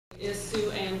is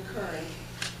Sue Ann Kern.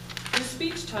 Her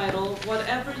speech title,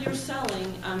 Whatever You're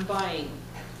Selling, I'm Buying.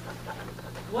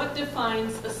 What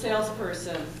defines a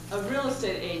salesperson, a real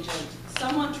estate agent,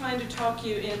 someone trying to talk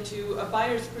you into a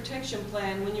buyer's protection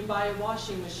plan when you buy a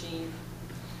washing machine,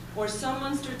 or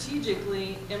someone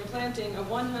strategically implanting a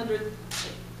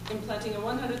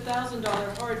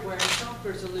 $100,000 hardware and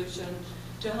software solution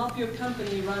to help your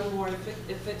company run more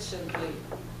efficiently?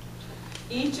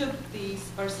 Each of these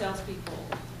are salespeople.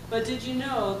 But did you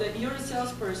know that you're a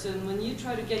salesperson when you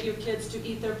try to get your kids to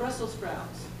eat their Brussels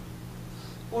sprouts?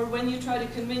 Or when you try to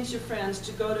convince your friends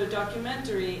to go to a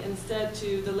documentary instead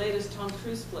to the latest Tom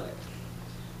Cruise flick?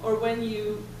 Or when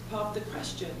you pop the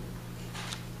question,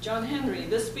 John Henry,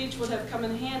 this speech would have come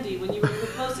in handy when you were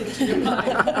proposing to your wife.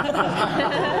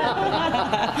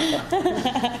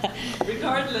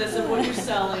 Regardless of what you're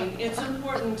selling, it's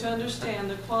important to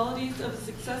understand the qualities of a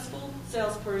successful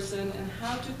salesperson and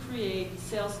how to create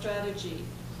sales strategy.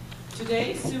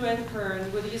 Today, Sue Ann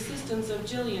Kern, with the assistance of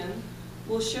Jillian,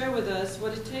 will share with us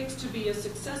what it takes to be a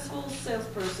successful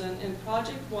salesperson in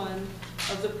Project 1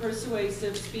 of the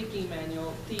Persuasive Speaking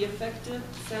Manual, The Effective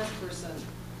Salesperson.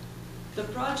 The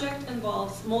project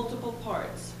involves multiple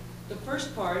parts. The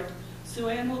first part, Sue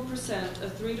Ann will present a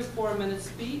 3 to 4 minute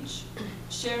speech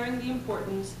sharing the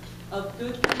importance of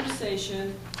good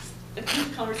conversation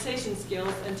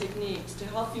skills and techniques to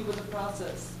help you with the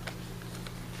process.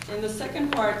 In the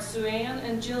second part, Sue Ann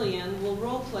and Jillian will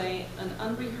role play an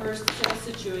unrehearsed sales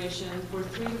situation for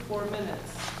 3 to 4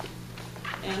 minutes.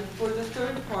 And for the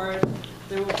third part,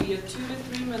 there will be a 2 to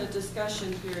 3 minute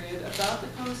discussion period about the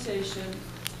conversation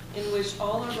in which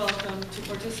all are welcome to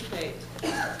participate.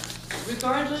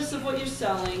 Regardless of what you're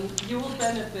selling, you will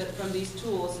benefit from these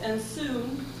tools, and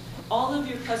soon all of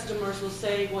your customers will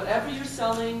say, whatever you're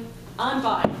selling, I'm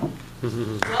buying.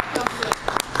 Welcome to it.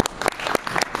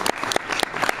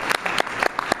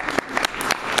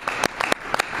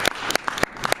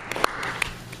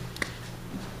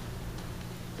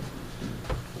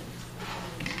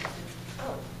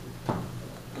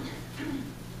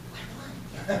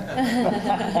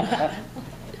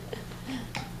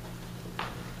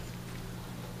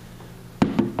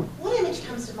 What image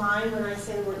comes to mind when I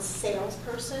say the word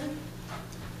salesperson?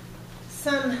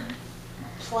 Some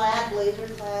plaid,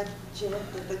 laser-clad gent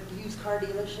at the used car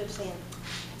dealership saying,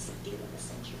 "That's the deal of the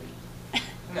century."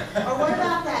 Or what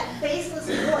about that faceless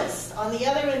voice on the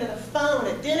other end of the phone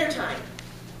at dinner time?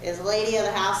 Is the lady of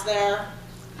the house there?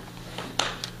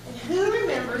 And who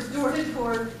remembers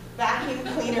door-to-door vacuum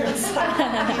cleaner and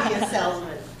encyclopedia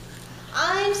salesman?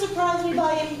 I'm surprised we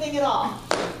buy anything at all.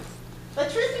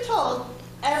 But truth be told,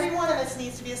 every one of us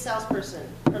needs to be a salesperson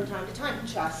from time to time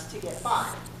just to get by.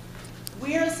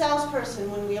 We're a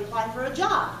salesperson when we apply for a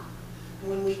job,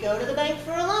 when we go to the bank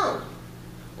for a loan,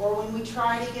 or when we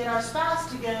try to get our spouse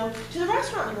to go to the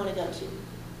restaurant we want to go to.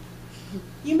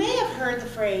 You may have heard the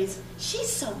phrase, "She's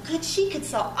so good she could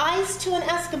sell ice to an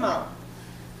Eskimo."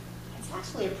 It's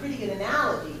actually a pretty good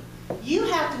analogy. You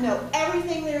have to know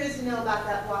everything there is to know about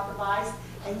that block of ice,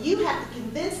 and you have to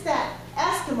convince that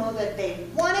Eskimo that they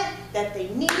want it, that they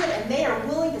need it, and they are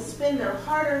willing to spend their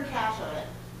hard-earned cash on it.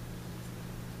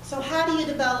 So how do you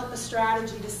develop a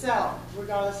strategy to sell,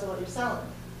 regardless of what you're selling?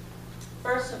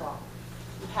 First of all,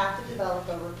 you have to develop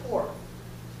a rapport.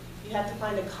 You have to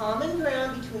find a common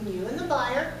ground between you and the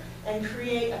buyer and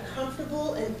create a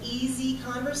comfortable and easy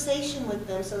conversation with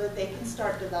them so that they can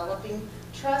start developing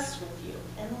trust with you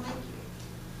and like you.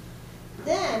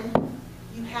 Then,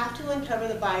 you have to uncover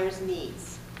the buyer's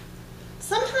needs.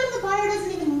 Sometimes the buyer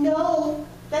doesn't even know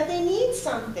that they need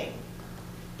something.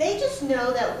 They just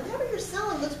know that whatever you're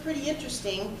selling looks pretty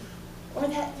interesting, or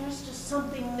that there's just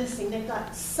something missing. They've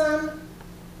got some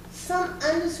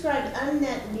undescribed,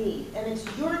 unmet need, and it's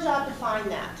your job to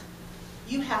find that.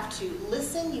 You have to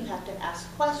listen, you have to ask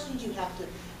questions, you have to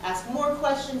ask more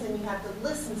questions, and you have to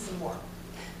listen some more.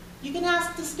 You can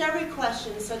ask discovery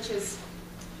questions such as,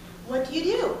 what do you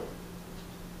do?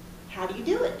 How do you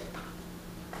do it?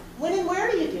 When and where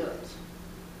do you do it?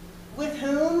 With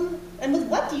whom and with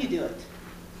what do you do it?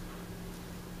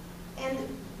 And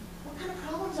what kind of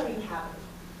problems are you having?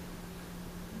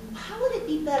 How would it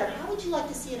be better? How would you like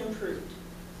to see it improved?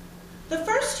 The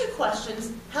first two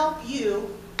questions help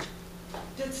you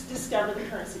discover the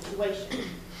current situation.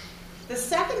 The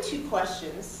second two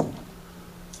questions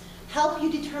help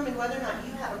you determine whether or not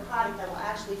you have a product that will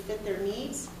actually fit their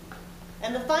needs.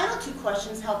 And the final two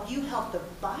questions help you help the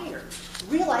buyer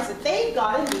realize that they've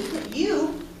got a need that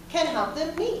you can help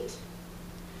them meet.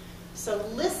 So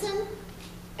listen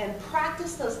and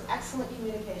practice those excellent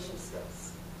communication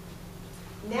skills.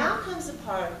 Now comes the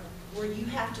part where you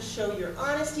have to show your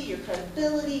honesty, your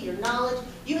credibility, your knowledge.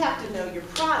 You have to know your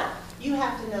product. You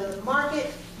have to know the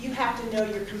market. You have to know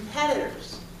your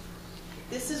competitors.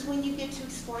 This is when you get to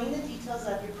explain the details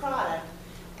of your product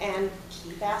and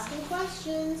keep asking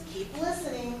questions, keep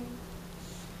listening.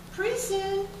 Pretty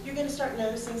soon, you're going to start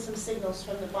noticing some signals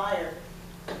from the buyer.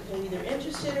 Maybe they're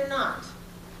interested or not.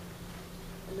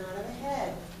 A nod of the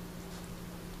head.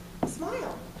 A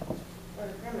smile. Or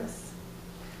a grimace.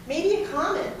 Maybe a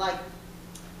comment like,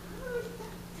 oh,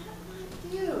 that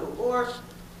might do. Or,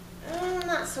 I'm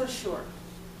not so sure.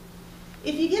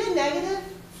 If you get a negative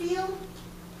feel,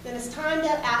 then it's time to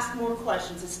ask more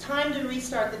questions. It's time to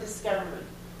restart the discovery.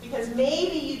 Because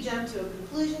maybe you jumped to a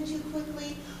conclusion too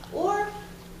quickly, or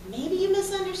maybe you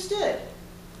misunderstood.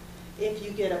 If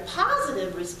you get a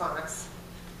positive response,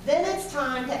 then it's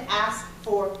time to ask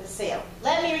for the sale.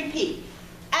 Let me repeat.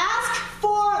 Ask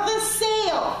for the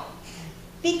sale.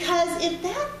 Because if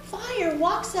that buyer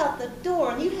walks out the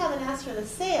door and you haven't asked for the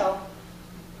sale,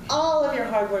 all of your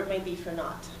hard work may be for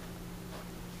naught.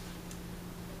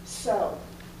 So,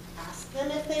 ask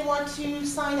them if they want to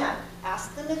sign up.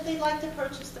 Ask them if they'd like to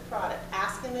purchase the product.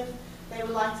 Ask them if they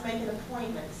would like to make an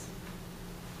appointment.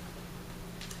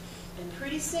 And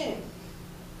pretty soon,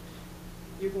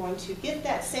 you're going to get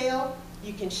that sale.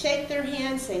 You can shake their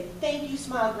hand, say thank you,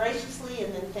 smile graciously,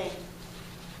 and then think,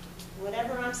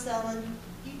 whatever I'm selling,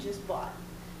 you just bought.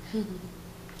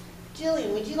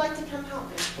 Jillian, would you like to come help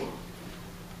me?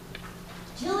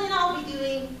 Jillian and I will be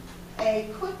doing a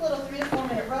quick little 3 to 4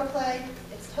 minute role play.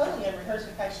 It's totally unrehearsed.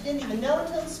 In fact, she didn't even know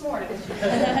until this morning. Come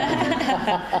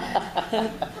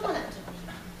on up, Jillian.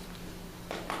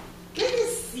 Good to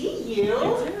see you.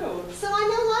 You too. So I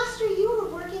know last year you were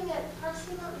working at Park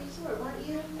Resort, weren't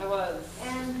you? I was.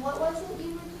 And what was it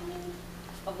you were doing?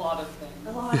 A lot of things.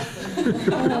 A lot of things.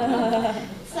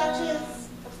 Such as?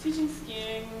 I was teaching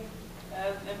skiing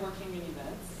and working in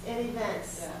events. In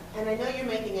events. Yeah. And I know you're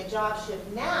making a job shift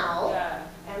now. Yeah.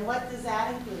 And what does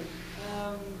that include?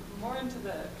 More into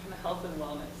the kind of health and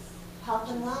wellness. Health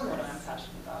and which is wellness. what I'm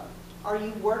passionate about. Are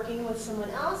you working with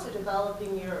someone else or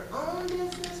developing your own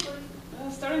business? What are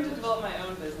you Starting to develop my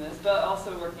own business, but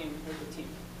also working with a team.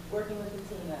 working with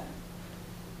a team? Yeah.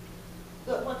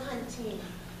 But what kind of team?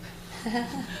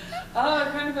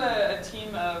 Kind of a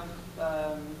team of,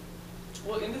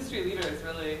 industry leaders,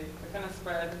 really. They're kind of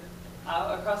spread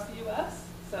out across the U.S.,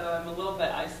 so I'm a little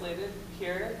bit isolated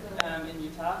here in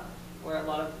Utah, where a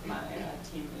lot of my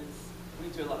team we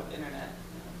do a lot of internet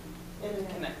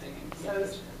connecting and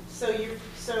communication.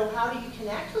 So how do you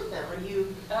connect with them? Are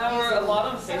you We're a lot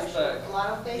on social? Facebook. A lot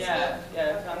on Facebook? Yeah,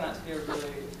 Okay. I found that to be a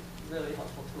really, really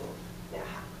helpful tool. Now,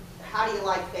 how do you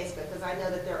like Facebook? Because I know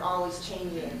that they're always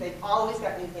changing. They've always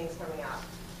got new things coming out.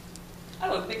 I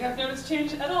don't think I've noticed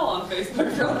change at all on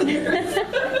Facebook throughout the years.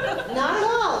 Not at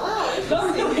all. Wow.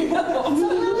 Not really, no. So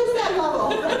how is that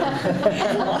bubble?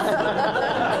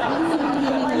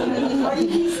 Are you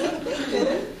using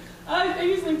LinkedIn? I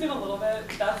use LinkedIn a little bit.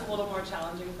 That's a little more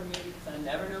challenging for me because I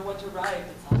never know what to write.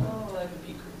 It's all to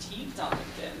be critiqued on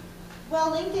LinkedIn.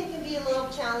 Well, LinkedIn can be a little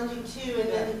challenging too, and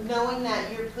then knowing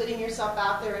that you're putting yourself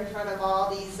out there in front of all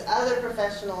these other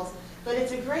professionals, but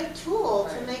it's a great tool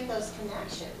to make those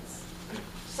connections.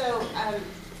 So I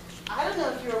don't know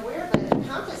if you're aware, but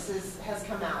Compass has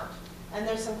come out, and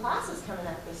there's some classes coming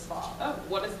up this fall. Oh,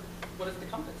 what is the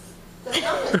Compass? The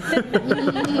Compass.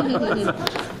 What is the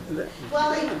Compass? Well,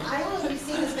 I don't know if you've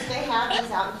seen this, but they have these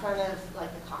out in front of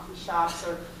like the coffee shops,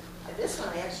 or this one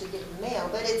I actually get in the mail.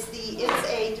 But it's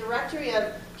a directory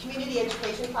of community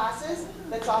education classes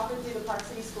that's offered through the Park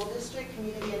City School District,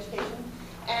 community education.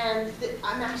 And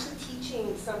I'm actually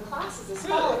teaching some classes this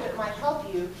fall. If it might help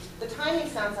you, the timing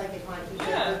sounds like it might be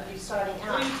good with you starting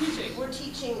out. What are you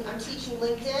teaching? I'm teaching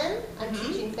LinkedIn. I'm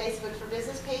teaching Facebook for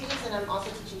business pages, and I'm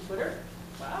also teaching Twitter.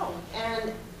 Wow.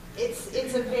 And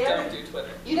it's a very... Don't do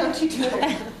Twitter. You don't do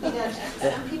Twitter.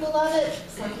 Some people love it,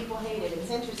 some people hate it.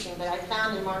 It's interesting, but I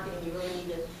found in marketing you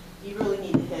really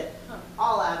need to hit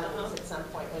all avenues at some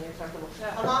point when you're comfortable.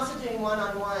 Yeah. I'm also doing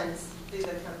one-on-ones through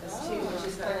the Compass too, which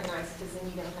is kind of nice because then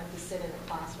you don't have to sit in a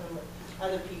classroom with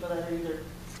other people that are either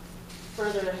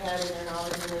further ahead in their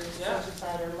knowledge or their social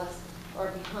side or less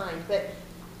or behind. But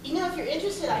if you're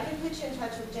interested, I can put you in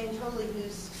touch with Jane Totally,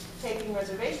 who's taking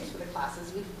reservations for the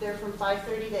classes. They're from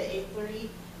 5:30 to 8:30,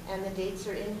 and the dates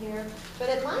are in here. But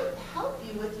it might help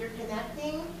you with your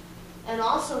connecting and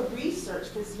also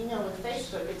research, because with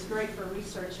Facebook, it's great for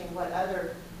researching what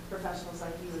other professionals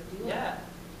like you are doing. Yeah.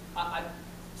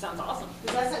 Sounds awesome.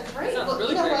 Does that sound great? Sounds Well,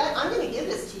 really you know great. what? I'm going to give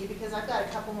this to you because I've got a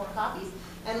couple more copies.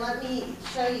 And let me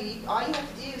show you. All you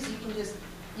have to do is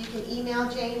You can email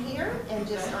Jane here and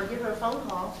just, or give her a phone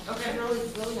call. Okay. She's really,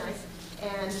 really nice.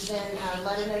 And then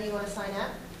let her know you want to sign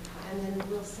up, and then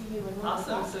we'll see you in 1 week.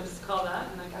 Awesome. So just call that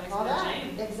and I can Call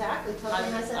explain that. Jane. Exactly. Tell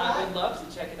Jane I said I hi. would love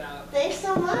to check it out. Thanks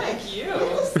so much. Thank you.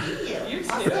 Good to see you. You too.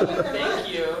 I'll see you in a month.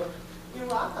 Thank you. You're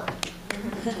welcome.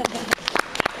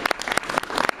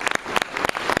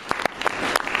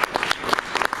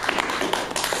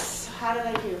 So how did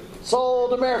I do?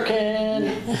 Sold American.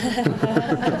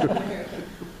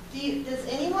 Does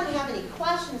anyone have any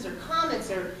questions or comments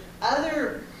or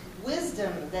other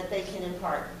wisdom that they can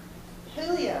impart?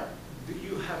 Julio. Do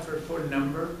you have her phone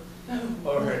number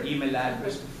or her email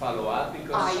address to follow up?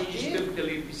 Because I she do. used to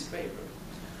delete this paper.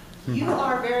 You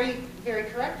are very, very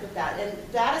correct with that. And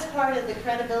that is part of the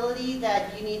credibility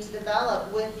that you need to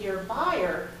develop with your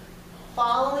buyer.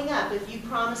 Following up, if you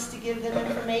promise to give them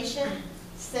information,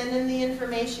 send them the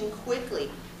information quickly.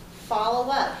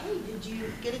 Follow up. Hey, did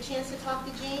you get a chance to talk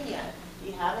to Jane yet? Do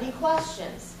you have any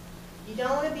questions? You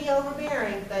don't want to be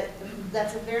overbearing, but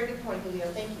that's a very good point, Julio.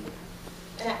 Thank you.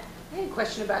 And I had a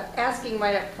question about asking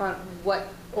right up front what,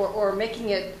 or making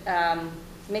it,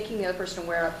 making the other person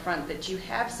aware up front that you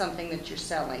have something that you're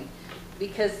selling,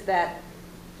 because that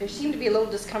there seemed to be a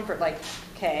little discomfort, like,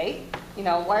 okay, you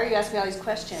know, why are you asking all these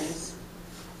questions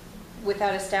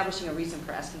without establishing a reason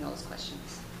for asking all those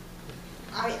questions?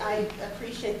 I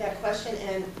appreciate that question,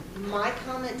 and my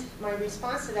comment, my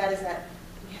response to that is that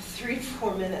we have 3 to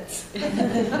 4 minutes. When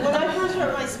I first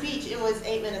wrote my speech, it was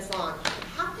 8 minutes long.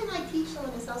 How can I teach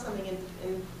someone to sell something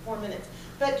in 4 minutes?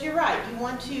 But you're right, you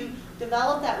want to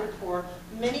develop that rapport.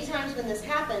 Many times when this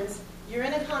happens, you're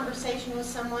in a conversation with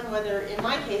someone, whether, in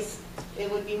my case, it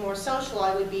would be more social.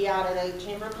 I would be out at a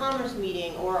Chamber of Commerce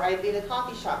meeting, or I'd be at a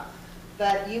coffee shop.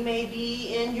 But you may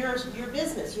be in your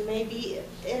business, you may be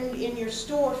in your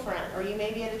storefront, or you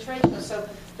may be at a trade show. So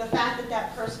the fact that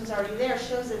that person's already there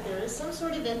shows that there is some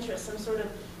sort of interest, some sort of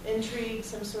intrigue,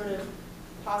 some sort of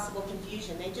possible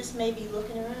confusion. They just may be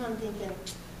looking around thinking,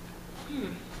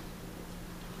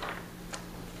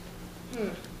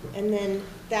 And then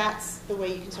that's the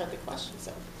way you can start the question.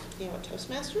 So, you know what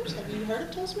Toastmasters? Have you heard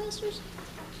of Toastmasters?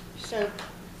 So,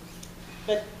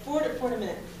 but 4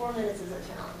 minutes is a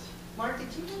challenge. Mark,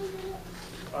 did you know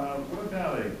that? What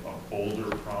about a bolder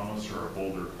promise or a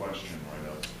bolder question right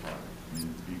up front? I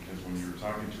mean, because when you were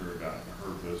talking to her about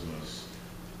her business,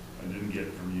 I didn't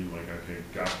get from you like, okay,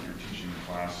 got that you're teaching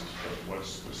classes, but what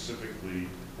specific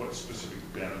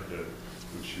benefit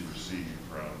would she receive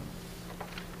from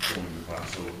going to class?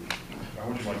 So how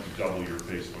would you like to double your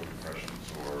Facebook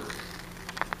impressions or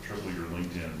triple your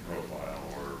LinkedIn profile,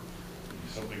 or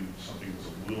something that's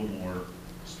a little more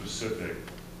specific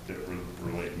that would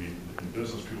relate? I mean, in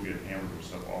business, people get hammered with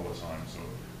stuff all the time, so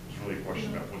it's really a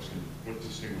question about what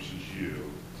distinguishes you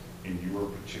in your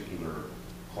particular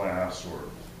class or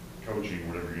coaching,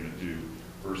 whatever you're going to do,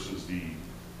 versus the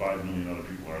 5 million other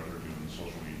people out there doing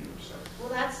social media stuff. Well,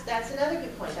 that's another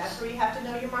good point. That's where you have to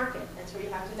know your market. That's where you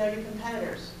have to know your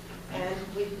competitors. And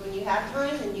when you have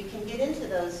time, then you can get into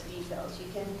those details.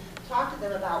 You can talk to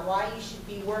them about why you should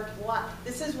be working.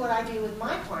 This is what I do with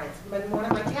my clients. One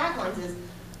of my taglines is,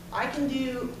 I can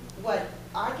do what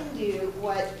you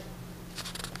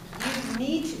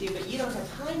need to do, but you don't have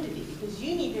time to do, because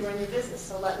you need to run your business,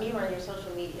 so let me run your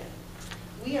social media.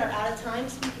 We are out of time,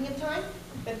 speaking of time,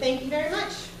 but thank you very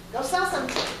much. Go sell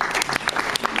something.